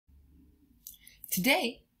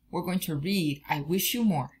Today, we're going to read I Wish You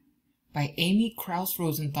More by Amy Krauss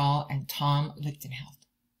Rosenthal and Tom Lichtenheld.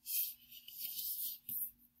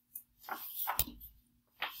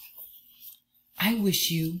 I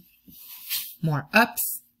wish you more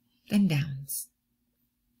ups than downs.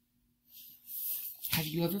 Have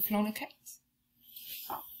you ever flown a kite?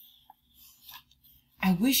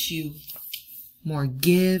 I wish you more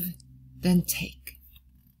give than take,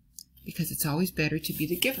 because it's always better to be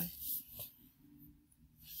the giver.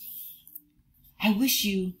 I wish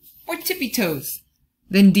you more tippy toes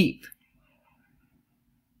than deep,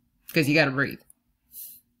 because you gotta breathe.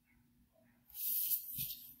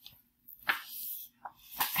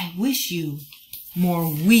 I wish you more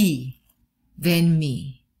we than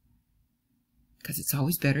me, because it's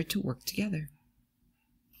always better to work together.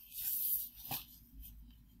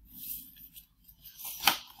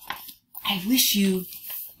 I wish you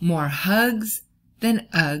more hugs than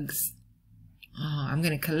Uggs. Oh, I'm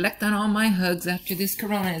going to collect on all my hugs after this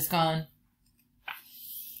corona is gone.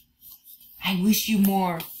 I wish you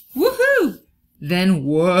more woohoo than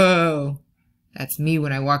whoa. That's me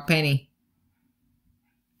when I walk Penny.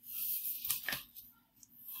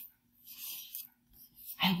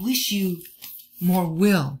 I wish you more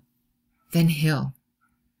will than hill.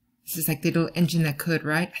 This is like the little engine that could,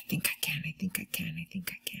 right? I think I can, I think I can, I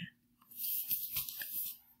think I can.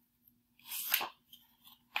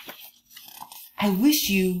 I wish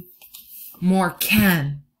you more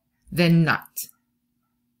can than not.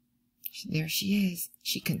 There she is.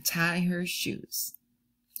 She can tie her shoes.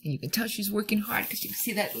 And you can tell she's working hard because you can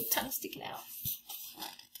see that little tongue sticking out.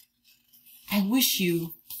 I wish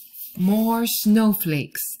you more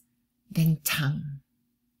snowflakes than tongue.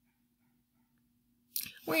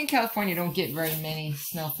 We in California don't get very many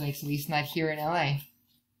snowflakes, at least not here in LA.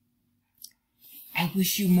 I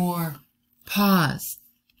wish you more pause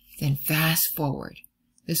than fast forward.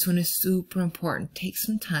 This one is super important. Take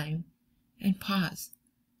some time and pause.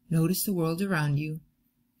 Notice the world around you.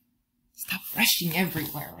 Stop rushing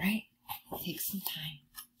everywhere, right? Take some time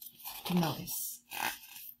to notice.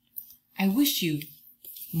 I wish you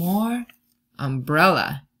more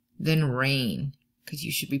umbrella than rain, because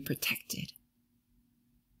you should be protected.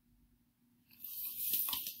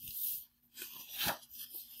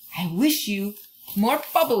 I wish you more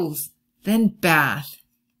bubbles than bath.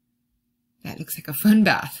 That looks like a fun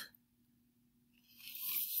bath.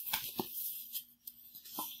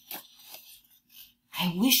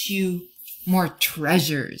 I wish you more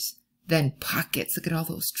treasures than pockets. Look at all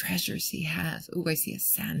those treasures he has. Oh, I see a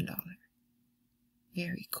 $1.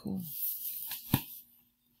 Very cool.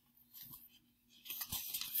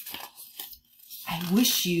 I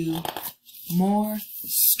wish you more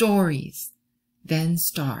stories than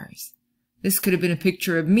stars. This could have been a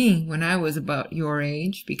picture of me when I was about your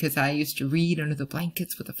age, because I used to read under the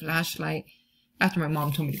blankets with a flashlight after my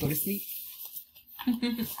mom told me to go to sleep.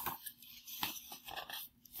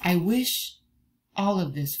 I wish all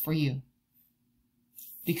of this for you,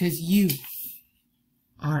 because you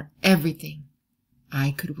are everything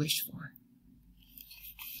I could wish for.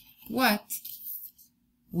 What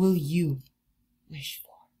will you wish for?